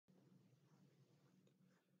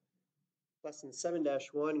Lesson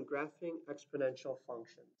 7-1, Graphing Exponential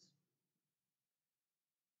Functions.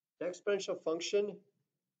 An exponential function,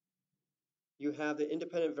 you have the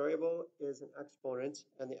independent variable is an exponent,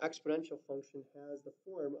 and the exponential function has the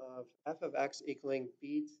form of f of x equaling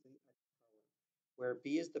b to the x power, where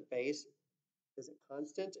b is the base, is a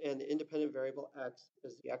constant, and the independent variable x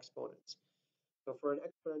is the exponent. So for an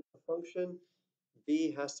exponential function,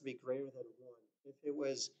 b has to be greater than 1. If it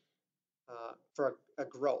was for a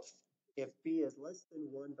growth, if b is less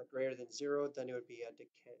than 1 but greater than 0, then it would be a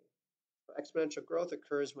decay. So exponential growth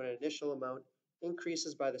occurs when an initial amount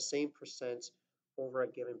increases by the same percent over a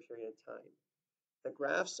given period of time. The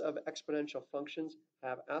graphs of exponential functions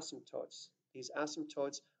have asymptotes. These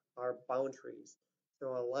asymptotes are boundaries.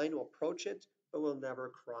 So a line will approach it, but will never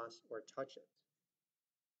cross or touch it.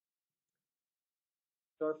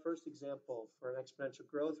 So our first example for an exponential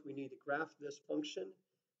growth, we need to graph this function,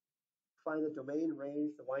 find the domain,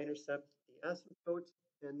 range, the y-intercept, the asymptote,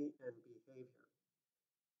 and the end behavior.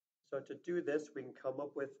 So to do this, we can come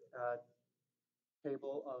up with a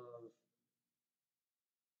table of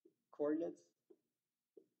coordinates.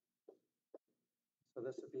 So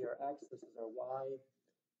this would be our x, this is our y.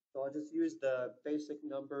 So I'll just use the basic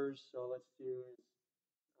numbers. So let's use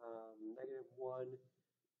 -1,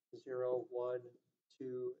 0, 1,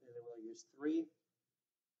 2, and then we'll use 3.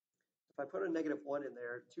 If I put a -1 in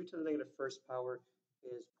there, 2 to the negative first power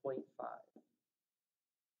is 0.5.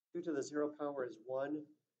 2 to the 0 power is 1.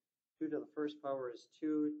 2 to the first power is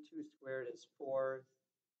 2. 2 squared is 4.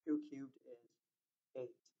 2 cubed is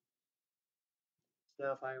 8. So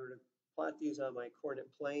now if I were to plot these on my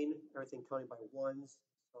coordinate plane, everything counting by ones,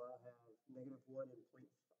 so I'll have -1 and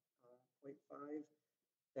 0.5.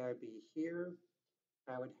 That would be here.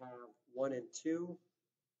 I would have 1 and 2,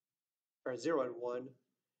 or 0 and 1,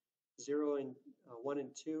 0 and 1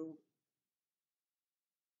 and 2,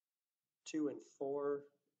 2 and 4,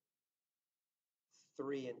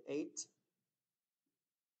 3 and 8.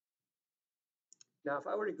 Now if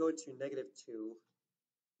I were to go to -2,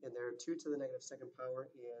 and there 2 to the negative second power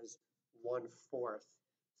is 1/4.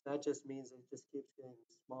 So that just means it just keeps getting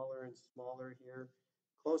smaller and smaller here,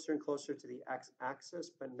 closer and closer to the x-axis,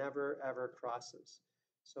 but never ever crosses.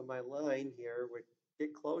 So my line here would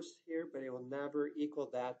get close here, but it will never equal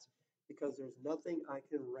that because there's nothing I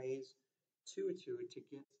can raise 2 to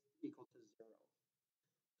get equal to 0.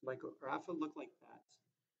 My graph would look like that.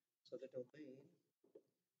 So the domain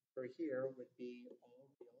for here would be all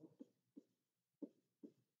real.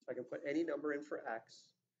 So I can put any number in for x.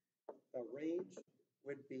 The range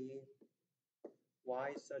would be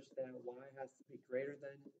y such that y has to be greater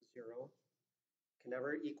than 0. Can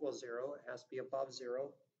never equal 0. It has to be above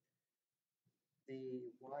 0.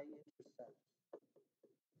 The y-intercept.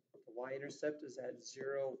 The y-intercept is at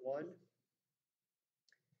 0, 1.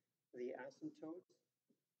 The asymptote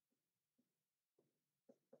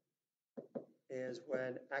is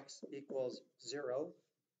when x equals 0.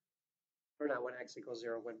 Or not when x equals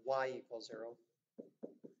 0, when y equals 0.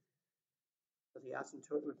 So the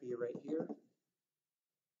asymptote would be right here.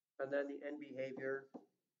 And then the end behavior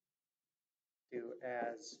do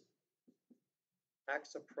as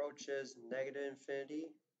x approaches negative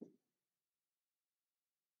infinity,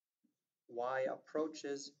 y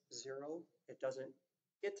approaches 0. It doesn't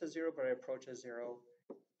get to 0, but it approaches 0.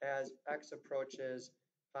 As x approaches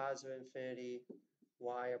positive infinity,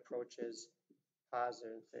 y approaches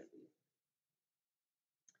positive infinity.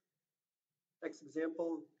 Next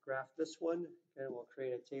example, graph this one, and we'll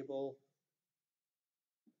create a table.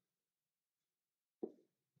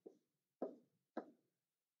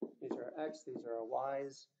 These are x, these are our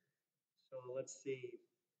y's. So let's see,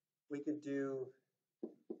 we could do,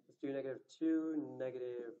 let's do -2,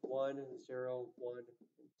 -1, 0, 1,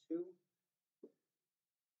 and 2.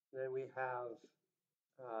 And then we have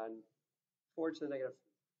 4 to the negative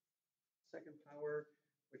second power,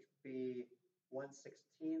 which would be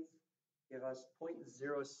 1/16, give us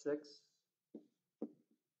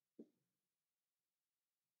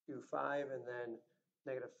 0.0625, and then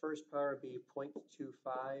negative first power would be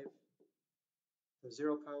 0.25. The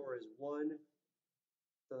 0 power is 1,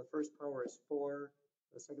 so the first power is 4,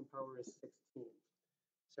 the second power is 16.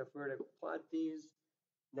 So if we were to plot these,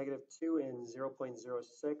 -2 and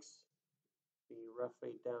 0.06 be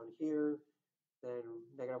roughly down here, then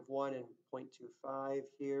 -1 and 0.25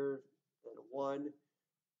 here, then 1.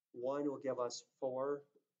 1 will give us 4.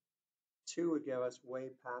 2 would give us way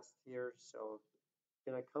past here, so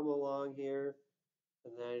I'm going to come along here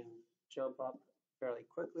and then jump up fairly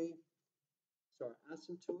quickly. So our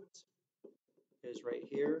asymptote is right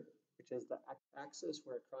here, which is the x-axis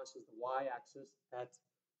where it crosses the y-axis at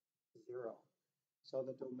 0. So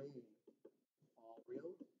the domain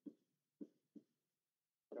real.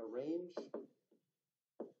 The range,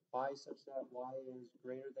 y such that y is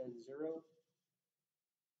greater than 0.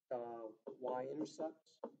 The y-intercept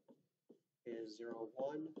is 0,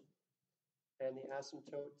 1. And the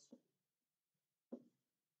asymptote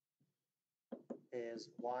is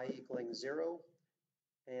y equaling 0.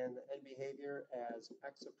 And the end behavior as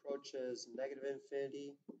x approaches negative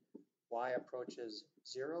infinity, y approaches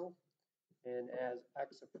 0. And as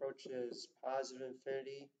x approaches positive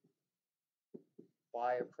infinity,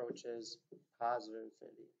 y approaches positive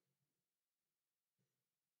infinity.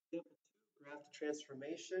 Example 2, graph the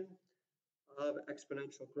transformation of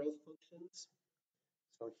exponential growth functions.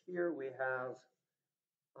 So here we have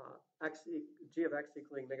g of x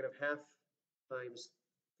equaling negative half times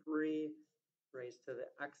 3 raised to the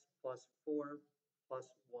x plus 4 plus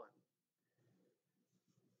 1.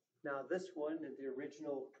 Now this one, in the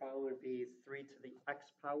original problem, would be 3 to the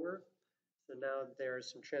x power. So now there are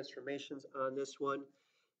some transformations on this one.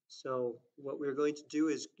 So what we're going to do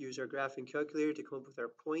is use our graphing calculator to come up with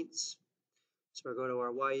our points. So we're going to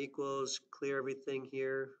our y equals, clear everything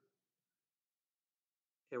here.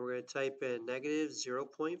 And we're going to type in negative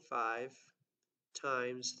 0.5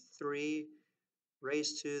 times 3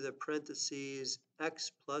 raised to the parentheses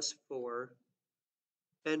x plus 4,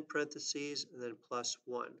 end parentheses, and then plus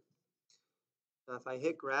 1. Now if I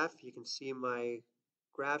hit graph, you can see my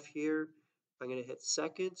graph here. I'm going to hit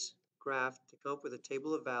second graph to come up with a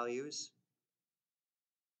table of values.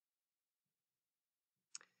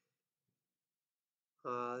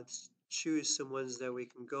 Let's choose some ones that we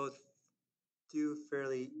can go through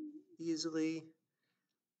fairly easily.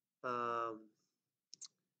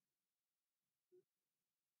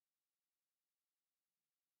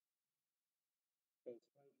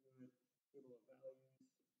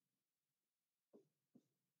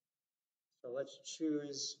 So let's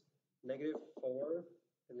choose negative 4,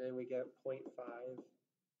 and then we get 0.5.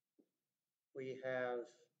 We have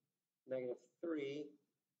negative 3,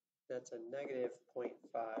 that's a negative 0.5.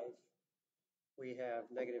 We have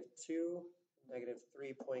negative 2, negative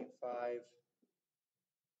 3.5,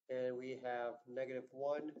 and we have negative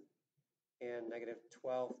 1 and negative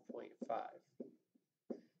 12.5.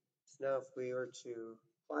 So now if we were to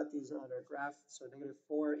plot these on our graph, so negative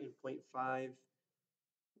 4 and 0.5,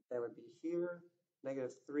 that would be here.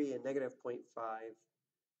 Negative 3 and negative 0.5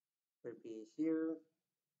 would be here.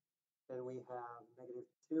 Then we have negative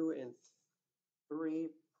 2 and 3,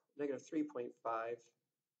 negative 3.5 would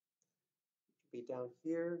be down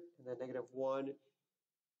here, and then negative 1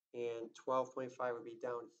 and 12.5 would be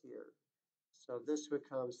down here. So this would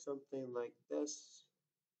come something like this,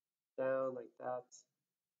 down like that.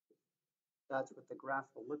 That's what the graph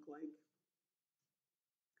will look like. You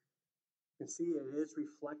can see it is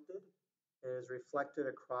reflected. It is reflected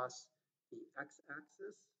across the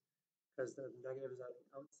x-axis because the negative is on the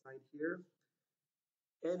outside here.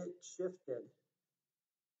 And it shifted.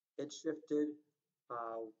 It shifted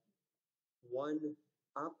 1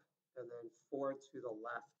 up and then 4 to the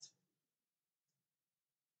left.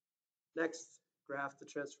 Next, graph the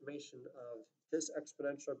transformation of this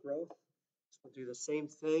exponential growth. So we'll do the same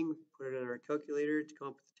thing, put it in our calculator to come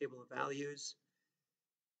up with the table of values.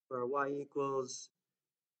 For our y equals,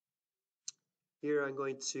 here I'm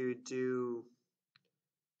going to do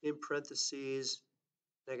in parentheses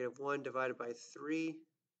negative 1 divided by 3.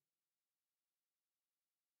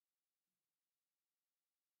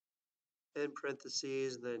 In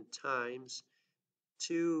parentheses, and then times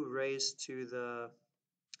 2 raised to the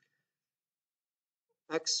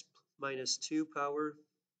x minus 2 power,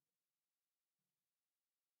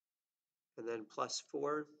 and then plus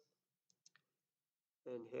 4,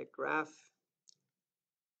 and hit graph.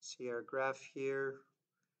 See our graph here.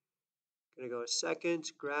 Going to go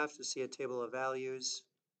second graph to see a table of values.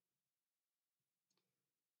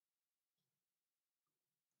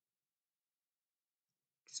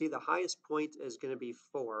 See the highest point is going to be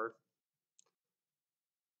 4.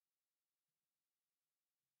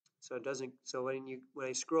 So it doesn't. So when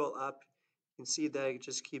I scroll up, you can see that it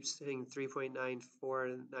just keeps hitting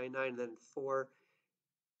 3.9499 and then 4.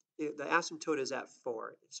 The asymptote is at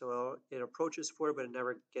 4, so it approaches 4, but it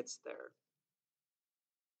never gets there.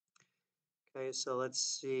 Okay, so let's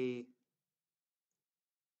see.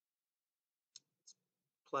 Let's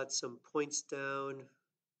plot some points down.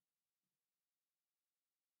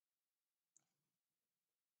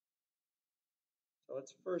 So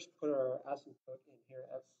let's first put our asymptote in here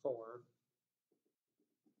at 4.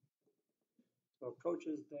 So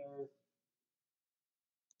approaches there.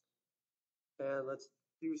 And let's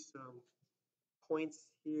do some points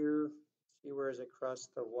here. See where is it across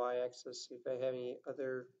the y-axis. See if I have any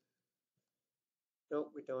other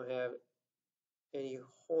Nope, we don't have any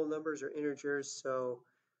whole numbers or integers, so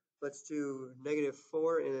let's do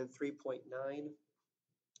 -4 and then 3.9.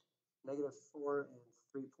 -4 and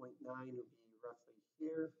 3.9 would be roughly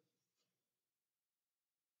here.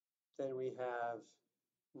 Then we have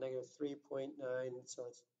 -3.9, so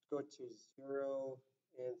let's go to 0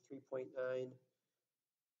 and 3.9.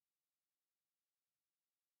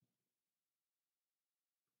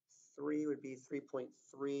 3 would be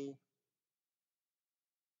 3.3.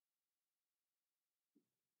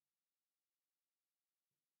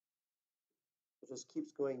 It just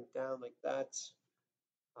keeps going down like that.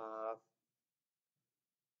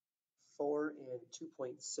 4 and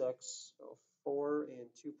 2.6. So 4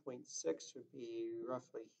 and 2.6 would be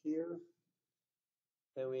roughly here.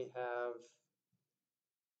 Then we have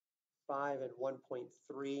 5 and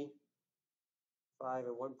 1.3. 5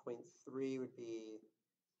 and 1.3 would be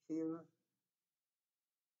here.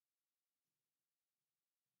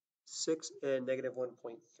 6 and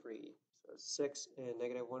 -1.3. So 6 and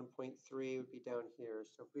 -1.3 would be down here.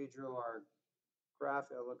 So if we drew our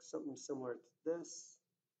graph, it'll look something similar to this.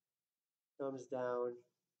 Comes down.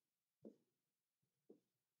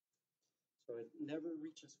 So it never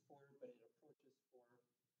reaches 4, but it approaches 4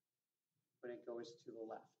 when it goes to the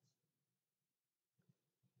left.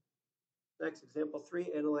 Next, example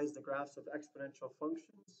 3, analyze the graphs of exponential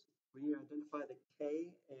functions. We need to identify the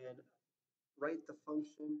k and write the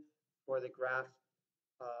function for the graph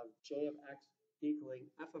of j of x equaling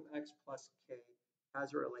f of x plus k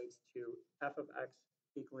as it relates to f of x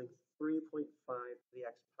equaling 3.5 to the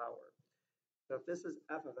x power. So if this is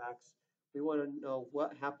f of x, we want to know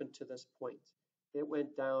what happened to this point. It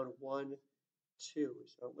went down 1, 2.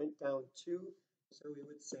 So it went down 2. So we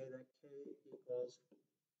would say that k equals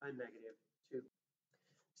a -2.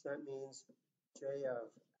 So that means j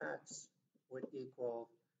of x would equal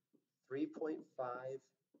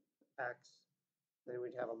 3.5x. Then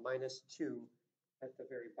we'd have a -2 at the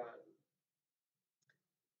very bottom.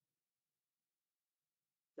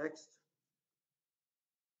 Next,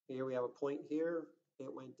 here we have a point here.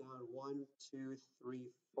 It went down 1, 2,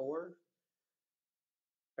 3, 4.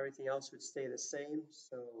 Everything else would stay the same.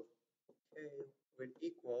 So k would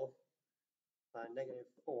equal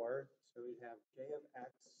 -4. So we'd have j of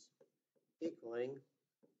x equaling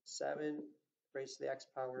 7 raised to the x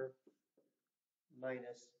power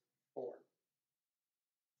 -4.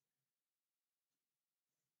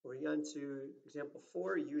 Moving on to example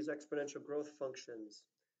 4, use exponential growth functions.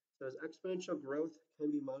 So as exponential growth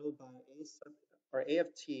can be modeled by a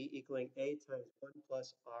of t equaling a times 1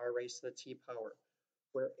 plus r raised to the t power,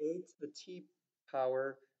 where a to the t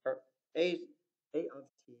power, or a of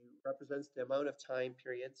t represents the amount of time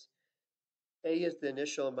periods, a is the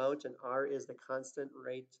initial amount, and r is the constant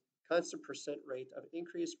percent rate of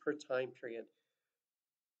increase per time period.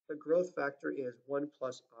 The growth factor is 1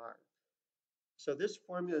 plus r. So this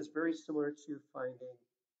formula is very similar to finding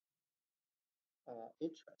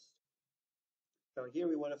interest. So here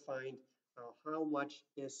we want to find how much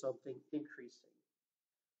is something increasing.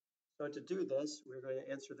 So to do this, we're going to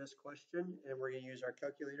answer this question, and we're going to use our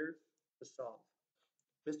calculator to solve.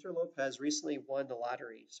 Mr. Lopez recently won the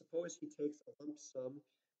lottery. Suppose he takes a lump sum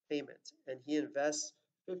payment and he invests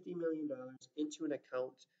 $50 million into an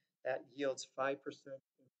account that yields 5%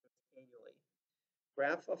 interest annually.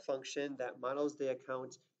 Graph a function that models the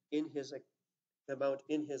amount in his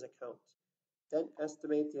account. Then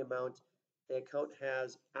estimate the amount the account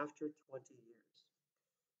has after 20 years.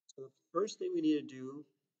 So the first thing we need to do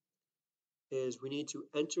is we need to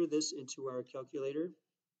enter this into our calculator.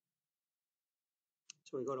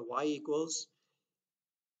 So we go to y equals,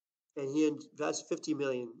 and that's 50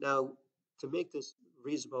 million. Now, to make this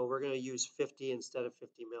reasonable, we're going to use 50 instead of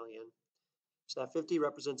 50 million. So that 50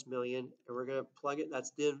 represents million, and we're going to plug it.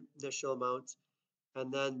 That's the initial amount.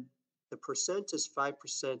 And then the percent is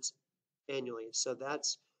 5% annually. So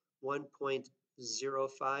that's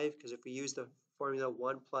 1.05, because if we use the formula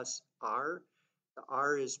 1 plus r, the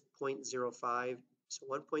r is 0.05. So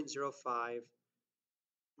 1.05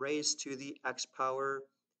 raised to the x power,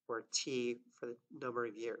 or t, for the number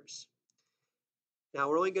of years. Now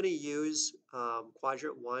we're only going to use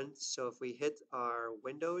quadrant 1. So if we hit our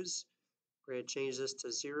windows, we're going to change this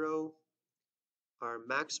to 0. Our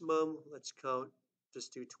maximum, let's count,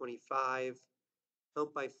 just do 25.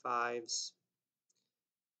 Count by 5s.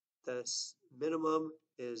 The minimum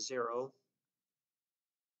is 0.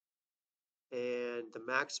 And the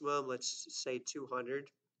maximum, let's say 200.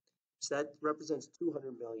 So that represents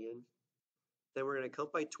 200 million. Then we're going to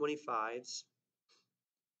count by 25s.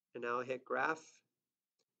 And now hit graph.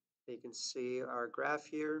 You can see our graph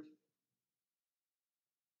here.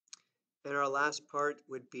 And our last part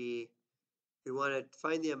would be we want to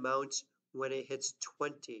find the amount when it hits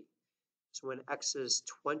 20. So when x is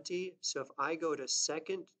 20, so if I go to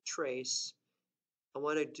second trace, I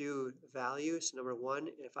want to do value, so number 1,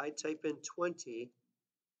 if I type in 20,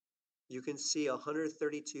 you can see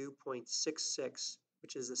 132.66,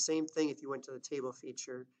 which is the same thing if you went to the table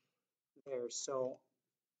feature there. So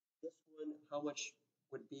this one, how much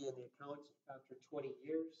would be in the account after 20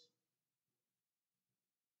 years?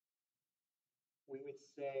 We would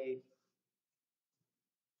say,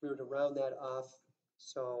 if we were to round that off,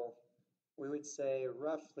 so we would say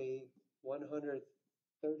roughly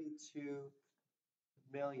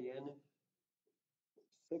 132,664,890.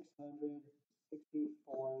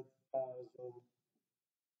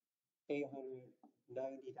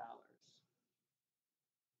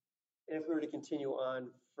 And if we were to continue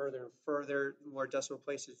on further and further, more decimal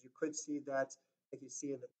places, you could see that, like you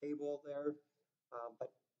see in the table there,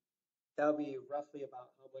 but that would be roughly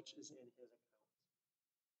about how much is in his account.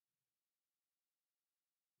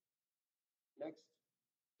 Next,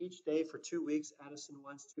 each day for 2 weeks, Addison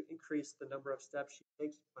wants to increase the number of steps she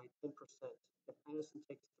takes by 10%. If Addison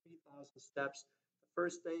takes 3,000 steps, the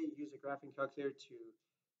first day use a graphing calculator to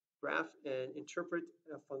graph and interpret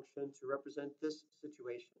a function to represent this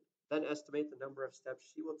situation. Then estimate the number of steps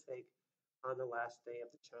she will take on the last day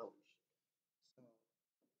of the challenge. So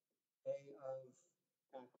A of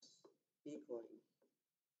x equaling,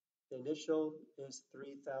 the initial is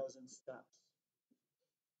 3,000 steps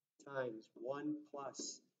times 1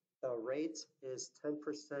 plus the rate is 10%.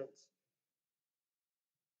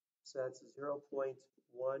 So that's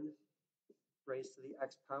 0.1 raised to the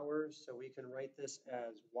x power. So we can write this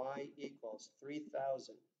as y equals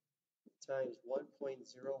 3,000 times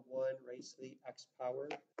 1.01 raised to the x power.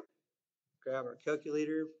 Grab our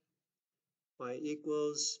calculator. Y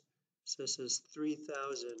equals, so this is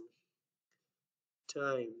 3,000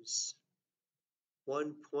 times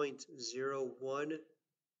 1.01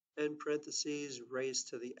 in parentheses raised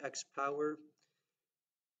to the x power.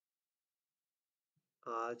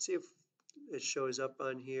 Let's see if it shows up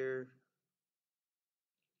on here.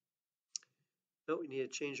 No, we need to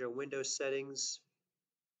change our window settings.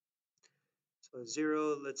 So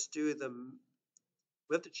 0, let's do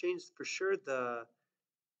we have to change for sure the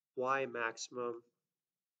y maximum.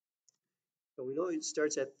 But we know it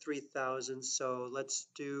starts at 3,000, so let's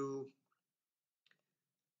do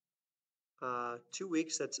 2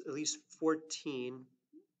 weeks, that's at least 14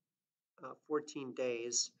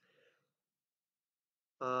 days.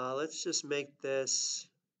 Let's just make this,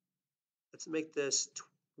 let's make that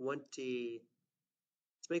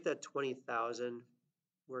 20,000.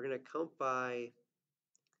 We're going to count by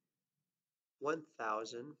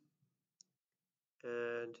 1,000.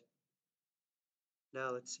 And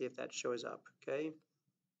now let's see if that shows up, okay?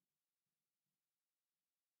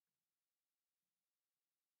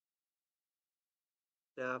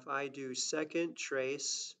 Now if I do second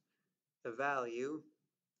trace the value,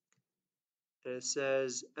 and it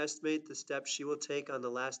says estimate the steps she will take on the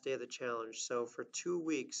last day of the challenge. So for 2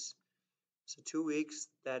 weeks, so 2 weeks,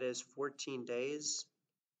 that is 14 days.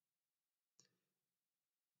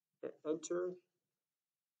 Hit enter.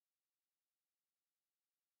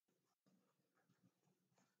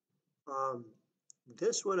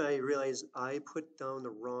 This one I realized I put down the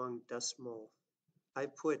wrong decimal. I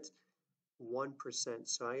put 1%,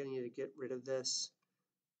 so I need to get rid of this.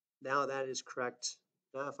 Now that is correct.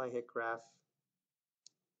 Now if I hit graph,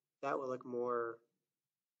 that will look more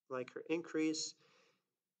like her increase.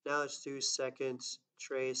 Now let's do second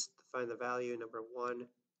trace to find the value, number 1,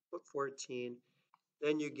 put 14.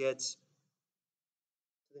 Then you get to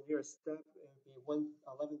the nearest step, it would be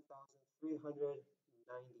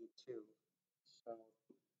 11,392. So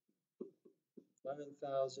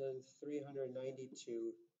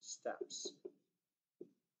 11,392 steps.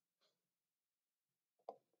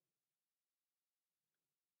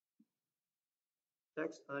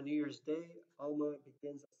 Next, on New Year's Day, Alma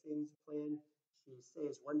begins a savings plan. She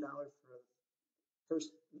saves $1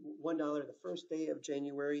 the first day of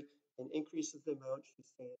January and increases the amount she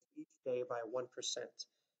saves each day by 1%.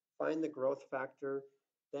 Find the growth factor,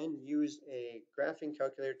 then use a graphing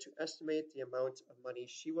calculator to estimate the amount of money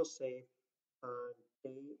she will save on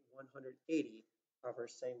day 180 of her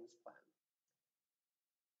savings plan.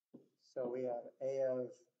 So we have A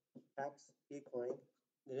of x equaling,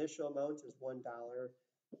 the initial amount is $1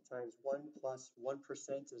 times 1 plus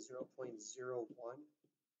 1% is 0.01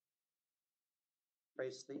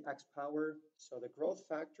 raised to the x power. So the growth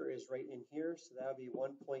factor is right in here, so that would be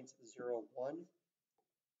 1.01.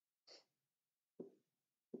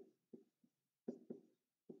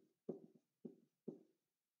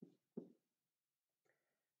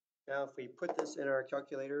 Now if we put this in our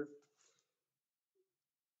calculator,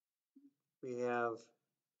 we have,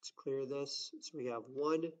 let's clear this, so we have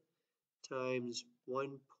 1 times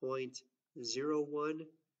 1.01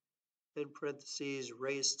 in parentheses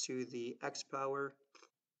raised to the x power.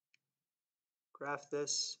 Graph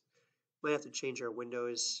this. Might have to change our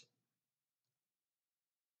windows.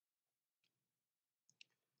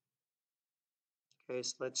 Okay,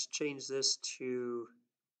 so let's change this to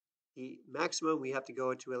the maximum. We have to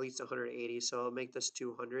go to at least 180, so I'll make this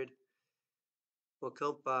 200. We'll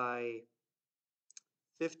count by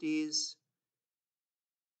 50s.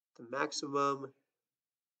 The maximum,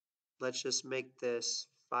 let's just make this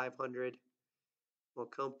 500. We'll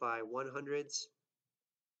count by 100s.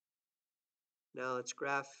 Now let's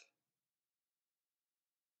graph.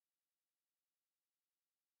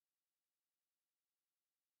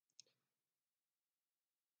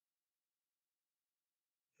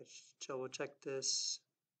 Let's double check this.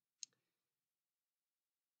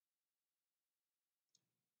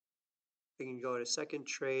 We can go to second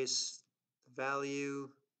trace, the value.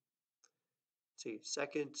 Let's see,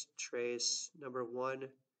 second trace, number 1,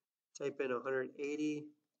 type in 180.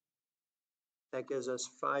 That gives us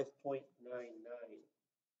 5.99.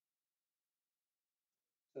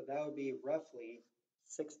 So that would be roughly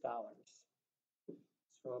 $6.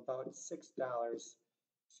 So about $6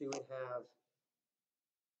 she would have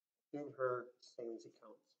in her savings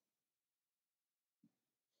account.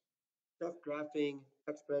 Stuff graphing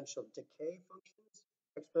exponential decay functions.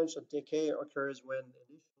 Exponential decay occurs when the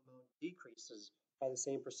initial amount decreases by the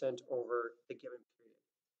same percent over the given period.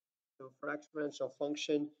 So for exponential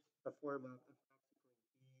function, the form of f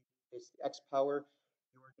b is the x power,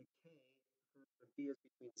 your decay for b is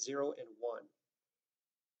between 0 and 1.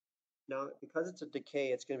 Now, because it's a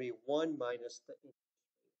decay, it's going to be 1 minus the interest rate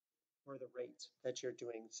or the rate that you're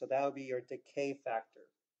doing. So that would be your decay factor.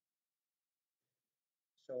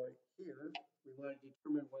 So here, we want to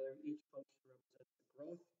determine whether each function represents a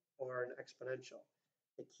growth or an exponential.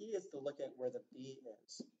 The key is to look at where the b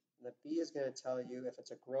is. And the b is going to tell you if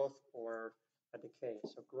it's a growth or a decay.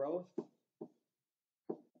 So growth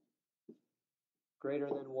greater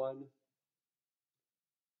than 1,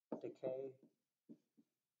 decay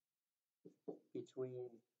between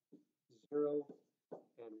 0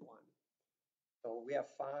 and 1. So we have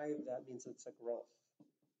 5, that means it's a growth.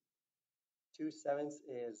 2/7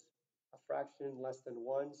 is a fraction less than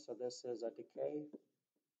 1, so this is a decay.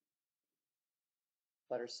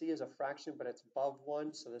 Letter C is a fraction, but it's above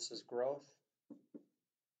 1, so this is growth.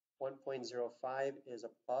 1.05 is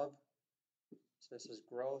above, so this is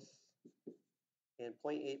growth. And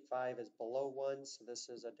 0.85 is below 1, so this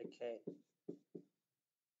is a decay.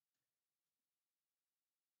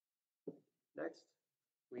 Next,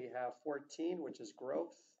 we have 14, which is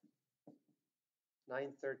growth.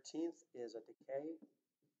 9/13 is a decay.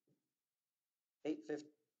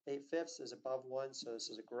 8/5 is above 1, so this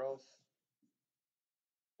is a growth.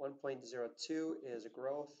 1.02 is a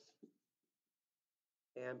growth.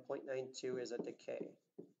 And 0.92 is a decay.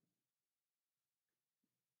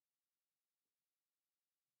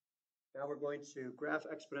 Now we're going to graph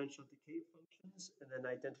exponential decay functions and then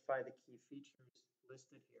identify the key features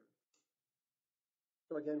listed here.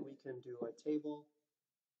 So again, we can do a table.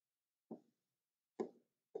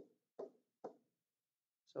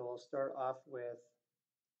 So we'll start off with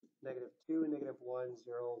 -2, -1,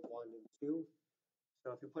 0, 1, and 2.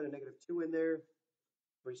 So if you put a -2 in there,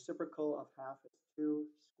 reciprocal of half is 2,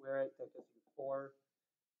 square it, that gives you 4.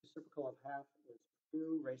 Reciprocal of half is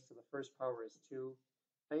 2, raised to the first power is 2.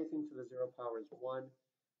 Anything to the 0 power is 1.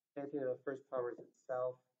 Anything to the first power is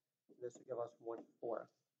itself. And this will give us 1/4.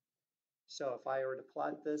 So if I were to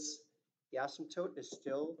plot this, the asymptote is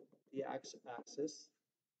still the x-axis.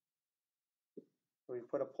 So we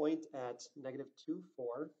put a point at -2,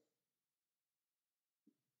 4,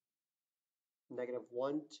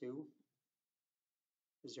 -1, 2,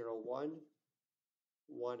 0, 1,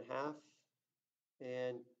 1/2,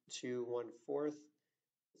 and 2, 1/4.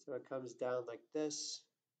 So it comes down like this,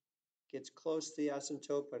 gets close to the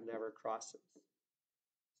asymptote, but never crosses.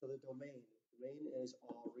 So the domain is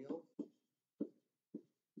all real.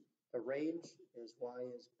 The range is y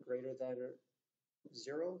is greater than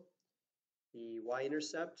 0. The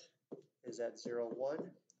y-intercept is at 0,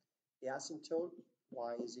 1. The asymptote,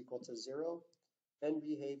 y is equal to 0. End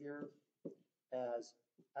behavior as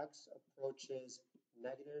x approaches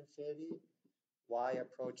 -infinity, y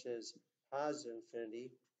approaches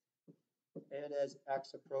 +infinity, and as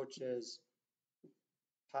x approaches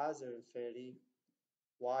 +infinity,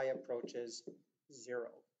 y approaches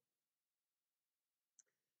 0.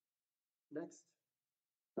 Next,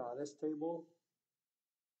 this table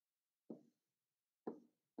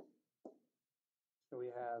we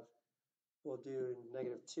have, we'll do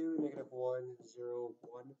 -2, -1, 0,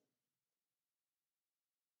 1.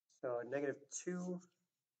 So -2,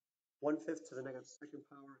 1/5 to the -2nd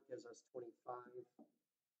power gives us 25.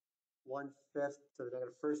 1/5 to the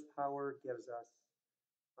 -1st power gives us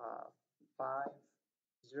 5.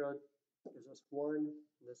 0 gives us 1.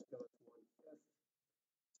 And this goes 1/5.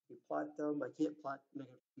 You plot them. I can't plot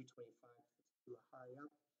 -225. It's too high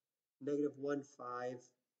up. -1/5.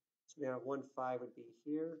 So we have 1/5 would be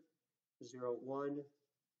here. 0, 1.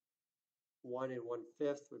 1 and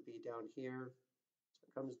 1/5 would be down here. So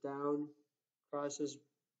it comes down, crosses,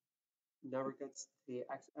 never gets to the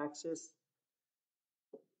x-axis.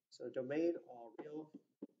 So domain, all real.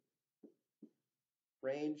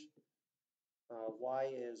 Range, y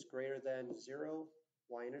is greater than 0.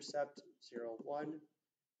 Y-intercept, 0, 1.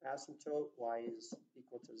 Asymptote, y is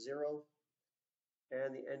equal to 0.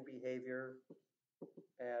 And the end behavior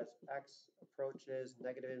as x approaches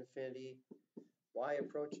 -infinity, y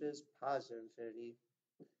approaches positive infinity.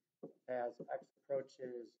 As x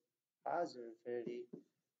approaches positive infinity,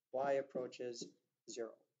 y approaches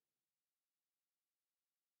 0.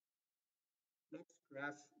 Next,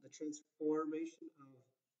 graph the transformation of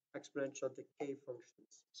exponential decay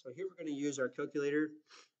functions. So here we're going to use our calculator.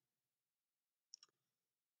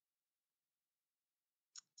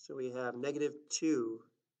 So we have -2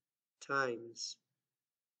 times,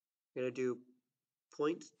 we're going to do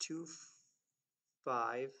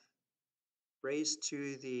 0.25 raised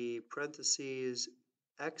to the parentheses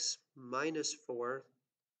x minus 4,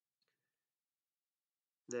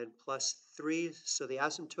 then plus 3. So the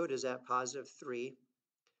asymptote is at positive 3.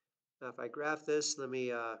 Now if I graph this, let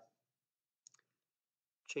me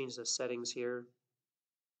change the settings here.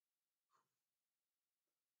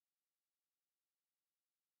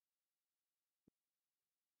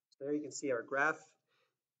 So there you can see our graph.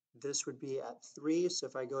 This would be at 3. So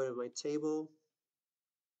if I go to my table,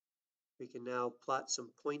 we can now plot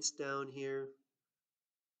some points down here.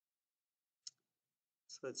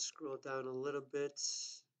 So let's scroll down a little bit.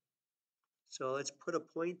 So let's put a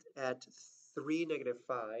point at 3,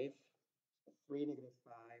 -5. 3,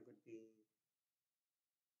 -5 would be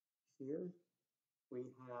here.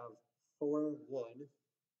 We have 4, 1.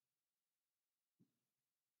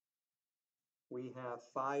 We have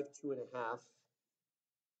 5, 2.5.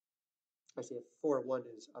 Actually, 4, 1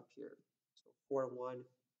 is up here. So 4, 1.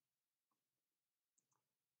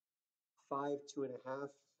 5,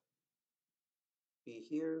 2.5 be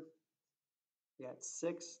here. We got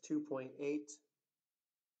 6, 2.8.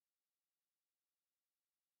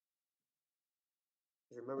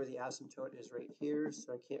 Remember the asymptote is right here,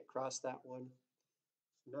 so I can't cross that one.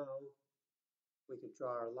 Now we could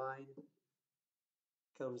draw our line.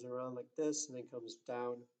 Comes around like this and then comes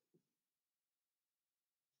down.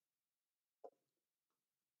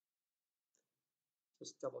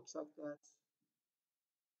 Just double check that.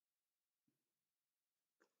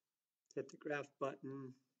 Hit the graph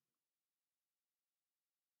button.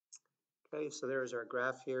 Okay, so there's our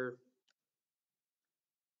graph here.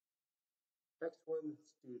 Next one,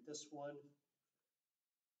 let's do this one.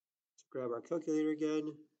 Let's grab our calculator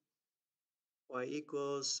again. Y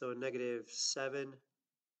equals, so -7.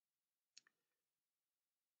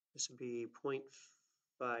 This would be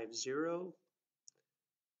 0.50.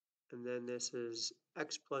 And then this is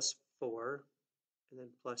x plus 4, and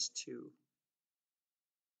then plus 2.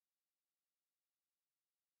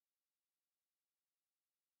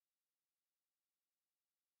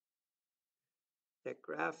 Hit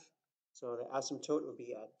graph. So the asymptote will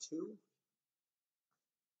be at 2.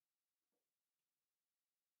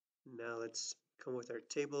 Now let's come with our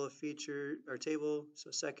table of feature, our table.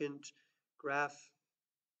 So second graph.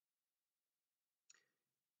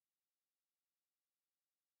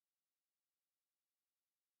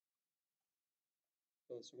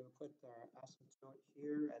 Okay, so we're going to put our asymptote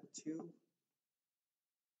here at 2.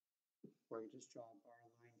 Or you just draw a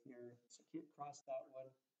bar line here. So can't cross that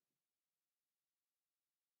one.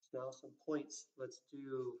 So now some points. Let's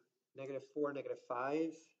do -4,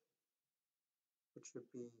 -5, which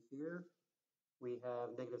would be here. We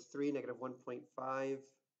have -3, -1.5,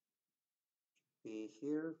 be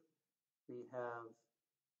here. We have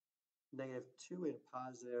 -2 and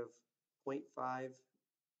positive 0.5,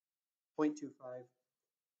 0.25,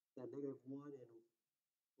 then -1 and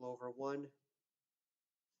over 1.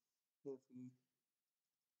 If we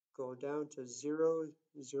go down to 0,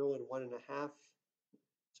 0 and 1.5,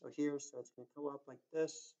 so here, so it's going to come up like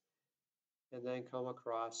this, and then come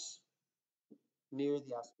across near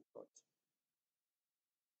the asymptote.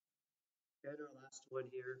 And our last one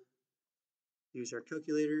here, use our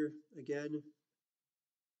calculator again.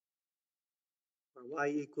 our y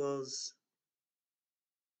equals,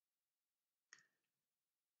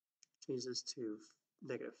 change this to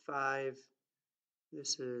 -5.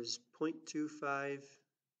 This is 0.25.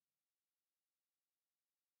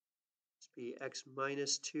 This be x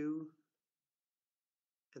minus 2.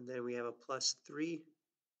 And then we have a plus 3.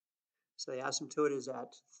 So the asymptote is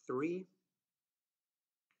at 3.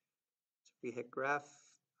 So we hit graph.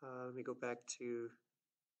 Let me go back to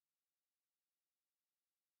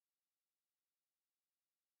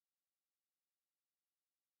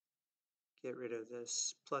get rid of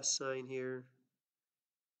this plus sign here.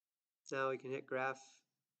 Now we can hit graph.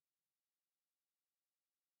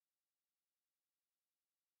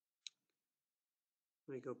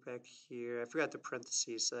 Let me go back here. I forgot the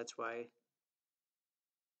parentheses, so that's why.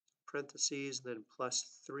 Parentheses, then plus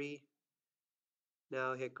 3.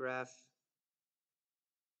 Now hit graph.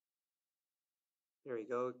 There we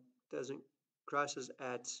go. Doesn't crosses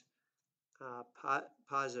at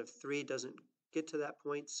positive 3. Doesn't get to that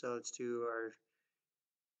point, so let's do our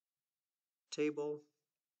table.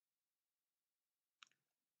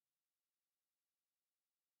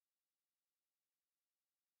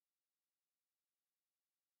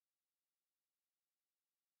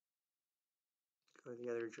 Go the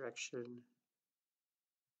other direction.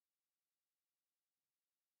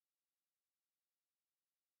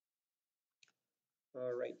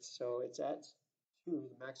 All right, so it's at 2.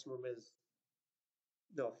 The maximum is,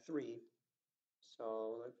 no, 3.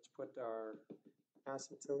 So let's put our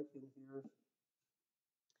asymptote in here.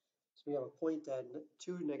 So we have a point at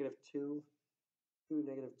 2, -2, 2,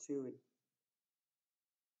 -2, and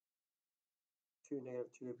 2,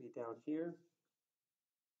 -2 would be down here.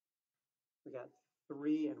 We got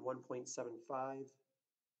 3 and 1.75.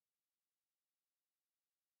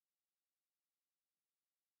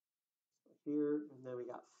 Here, and then we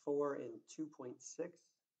got 4 and 2.6.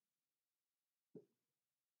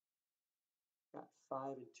 Got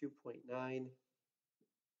 5 and 2.9.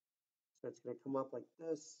 So it's going to come up like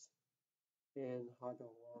this and hug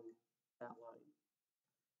along that line.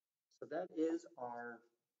 So that is our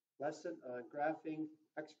lesson on graphing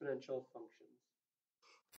exponential functions.